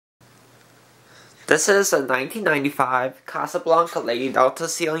This is a 1995 Casablanca Lady Delta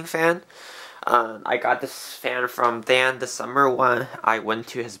ceiling fan. I got this fan from Dan this summer when I went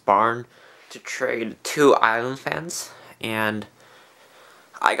to his barn to trade 2 island fans, and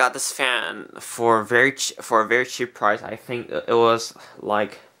I got this fan for a very cheap price. I think it was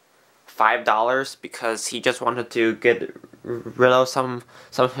like $5 because he just wanted to get rid of some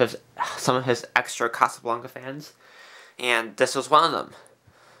of his extra Casablanca fans, and this was one of them.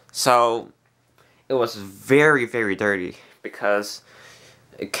 So it was very dirty because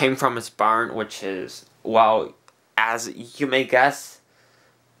it came from his barn, which is, well, as you may guess,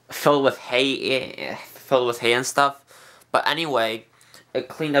 filled with hay and stuff. But anyway, it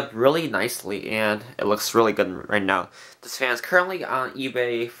cleaned up really nicely and it looks really good right now. This fan is currently on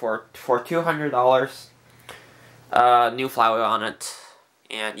eBay for $200. New flywheel on it,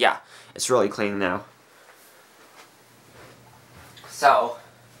 and yeah, it's really clean now. So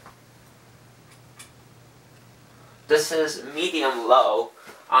this is medium low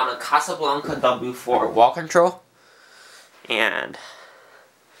on a Casablanca W4 wall control, and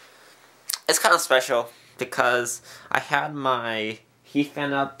it's kind of special because I had my heat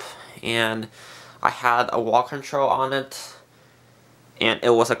fan up and I had a wall control on it, and it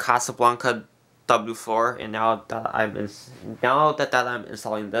was a Casablanca W4. And now that I'm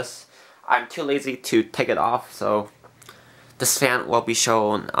installing this, I'm too lazy to take it off, so this fan will be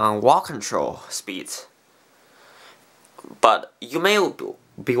shown on wall control speeds. But you may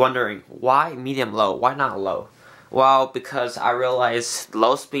be wondering, why medium low? Why not low? Well, because I realized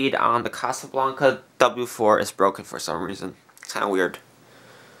low speed on the Casablanca W4 is broken for some reason. It's kind of weird.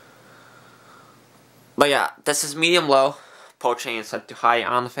 But yeah, this is medium low. Pull chain is set to high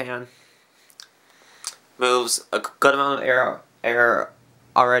on the fan. Moves a good amount of air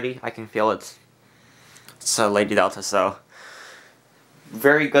already. I can feel it. It's a Lady Delta, so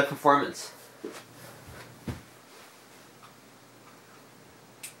very good performance.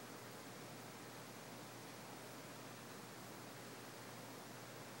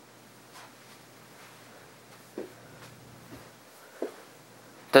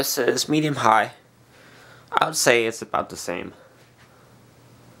 This is medium high. I would say it's about the same.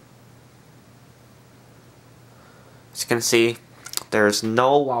 As you can see, there's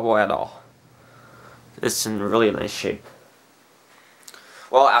no wobble at all. It's in really nice shape.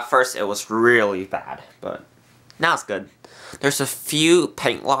 Well, at first it was really bad, but now it's good. There's a few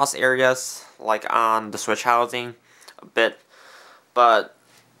paint loss areas, like on the switch housing, a bit, but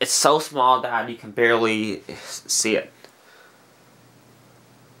it's so small that you can barely see it.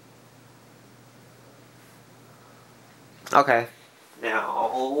 Okay,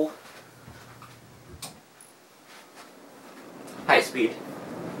 now high speed.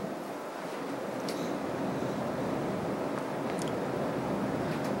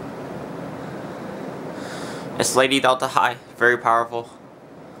 It's Lady Delta high, very powerful.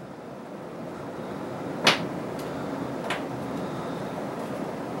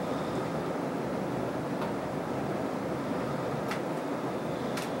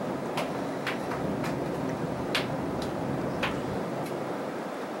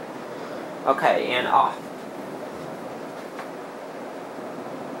 Okay, and off.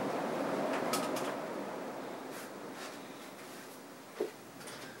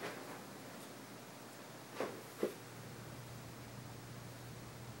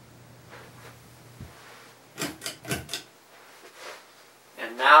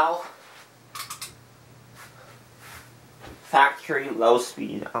 And now, factory low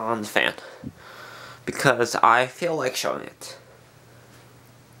speed on the fan, because I feel like showing it.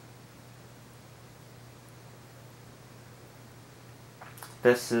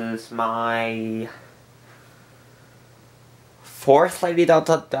 This is my 4th Lady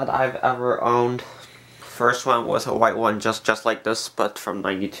Delta that I've ever owned. First one was a white one just like this, but from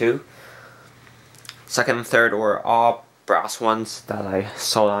 '92. Second and third were all brass ones that I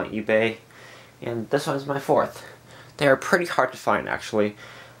sold on eBay. And this one is my 4th. They are pretty hard to find, actually.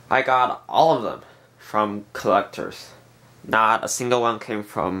 I got all of them from collectors. Not a single one came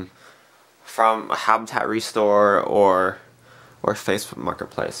from a Habitat Restore or Facebook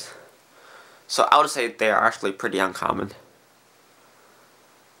Marketplace. So I would say they are actually pretty uncommon.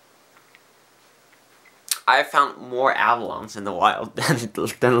 I found more Avalons in the wild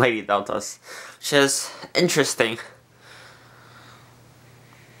than Lady Deltas, which is interesting.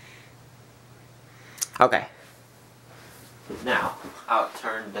 Okay. Now, I'll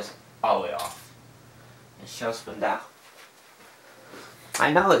turn this all the way off and show spin down.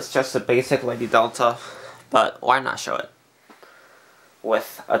 I know it's just a basic Lady Delta, but why not show it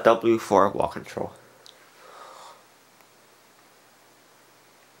with a W4 wall control?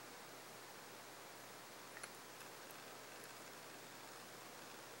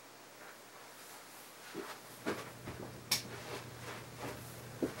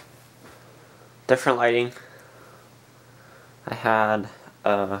 different lighting. I had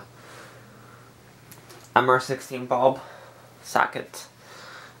a MR16 bulb socket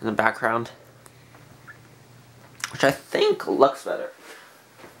in the background, which I think looks better.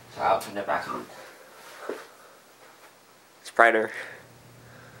 So I'll turn it back on. It's brighter.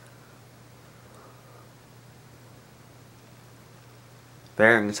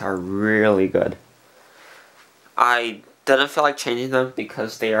 Bearings are really good. I didn't feel like changing them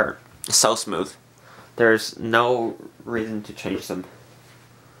because they are so smooth. There's no reason to change them.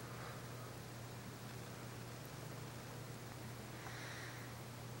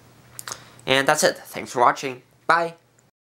 And that's it. Thanks for watching. Bye.